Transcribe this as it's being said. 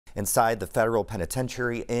Inside the federal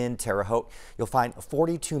penitentiary in Terre Haute, you'll find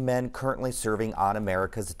 42 men currently serving on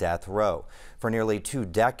America's death row. For nearly 2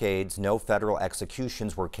 decades, no federal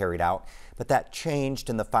executions were carried out, but that changed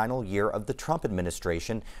in the final year of the Trump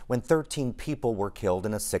administration when 13 people were killed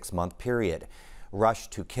in a 6-month period. Rush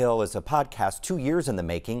to Kill is a podcast 2 years in the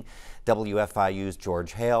making. WFIU's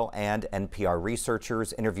George Hale and NPR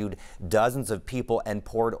researchers interviewed dozens of people and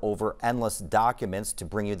pored over endless documents to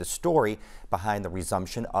bring you the story behind the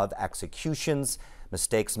resumption of executions,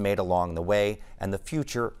 mistakes made along the way, and the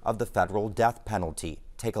future of the federal death penalty.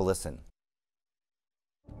 Take a listen.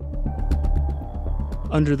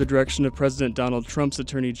 Under the direction of President Donald Trump's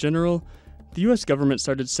Attorney General, the U.S. government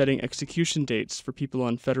started setting execution dates for people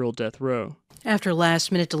on federal death row. After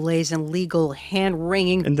last-minute delays and legal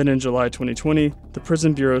hand-wringing. And then in July 2020, the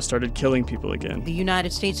Prison Bureau started killing people again. The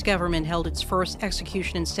United States government held its first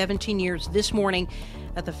execution in 17 years this morning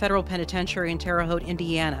at the federal penitentiary in Terre Haute,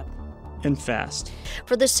 Indiana. And fast.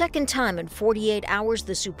 For the second time in 48 hours,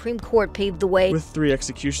 the Supreme Court paved the way. With 3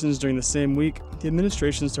 executions during the same week, the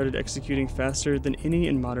administration started executing faster than any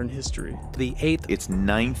in modern history. The 8th, its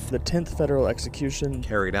 9th, the 10th federal execution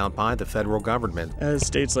carried out by the federal government. As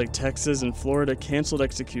states like Texas and Florida canceled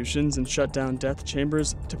executions and shut down death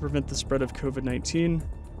chambers to prevent the spread of COVID-19,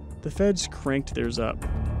 the feds cranked theirs up.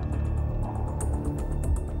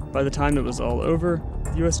 By the time it was all over,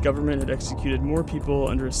 the U.S. government had executed more people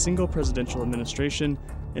under a single presidential administration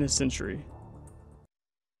in a century.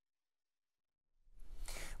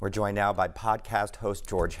 We're joined now by podcast host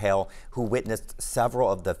George Hale, who witnessed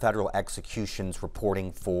several of the federal executions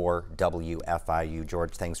reporting for WFIU.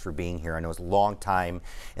 George, thanks for being here. I know it's a long time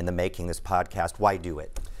in the making, this podcast. Why do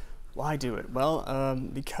it? Why do it? Well,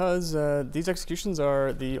 because these executions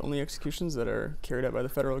are the only executions that are carried out by the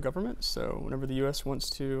federal government. So whenever the U.S. wants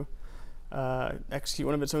to execute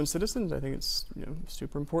one of its own citizens, I think it's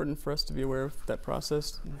super important for us to be aware of that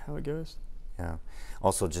process and how it goes. Yeah.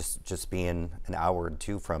 Also, just being an hour or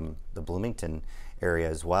two from the Bloomington area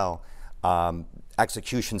as well,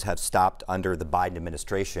 executions have stopped under the Biden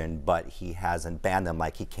administration, but he hasn't banned them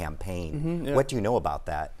like he campaigned. Mm-hmm, yeah. What do you know about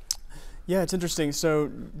that? Yeah, it's interesting.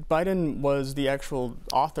 So Biden was the actual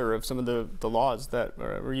author of some of the laws that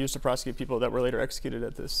were used to prosecute people that were later executed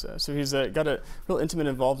at this. So he's got a real intimate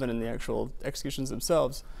involvement in the actual executions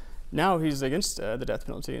themselves. Now he's against the death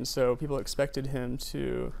penalty, and so people expected him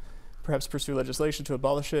to perhaps pursue legislation to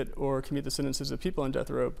abolish it or commute the sentences of people on death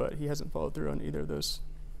row, but he hasn't followed through on either of those.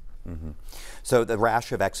 Mm-hmm. So the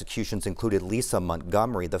rash of executions included Lisa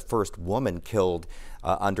Montgomery, the first woman killed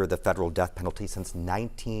under the federal death penalty since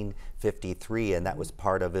 1953, and that was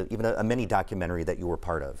part of even a mini documentary that you were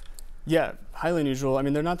part of. Yeah, highly unusual. I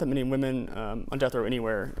mean, there are not that many women on death row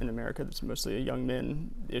anywhere in America. It's mostly a young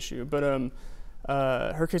men issue, but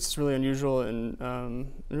her case is really unusual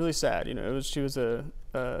and really sad. She was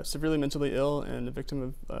severely mentally ill and a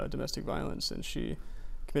victim of domestic violence, and she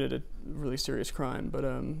committed a really serious crime. But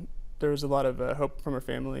there was a lot of hope from her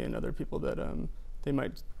family and other people that they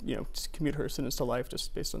might, just commute her sentence to life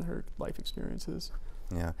just based on her life experiences.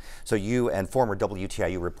 Yeah. So you and former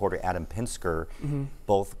WTIU reporter Adam Pinsker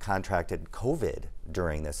both contracted COVID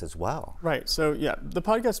during this as well. Right. So yeah, the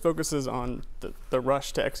podcast focuses on the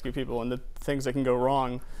rush to execute people and the things that can go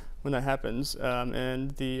wrong when that happens.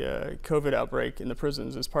 And the COVID outbreak in the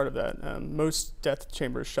prisons is part of that. Most death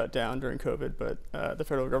chambers shut down during COVID, but the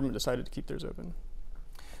federal government decided to keep theirs open.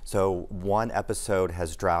 So one episode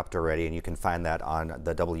has dropped already, and you can find that on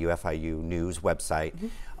the WFIU News website.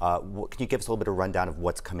 Can you give us a little bit of a rundown of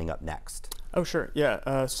what's coming up next? Oh, sure.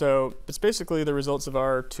 Yeah. So it's basically the results of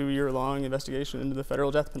our 2-year-long investigation into the federal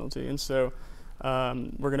death penalty. And so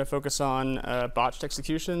we're going to focus on botched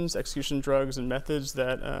executions, execution drugs, and methods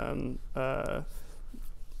that are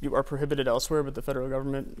prohibited elsewhere, but the federal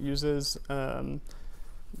government uses.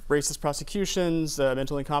 Racist prosecutions,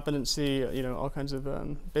 mental incompetency, all kinds of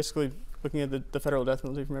basically looking at the federal death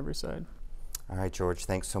penalty from every side. All right, George,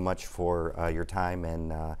 thanks so much for your time,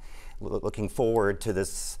 and looking forward to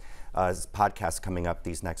this podcast coming up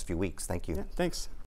these next few weeks. Thank you. Yeah, thanks.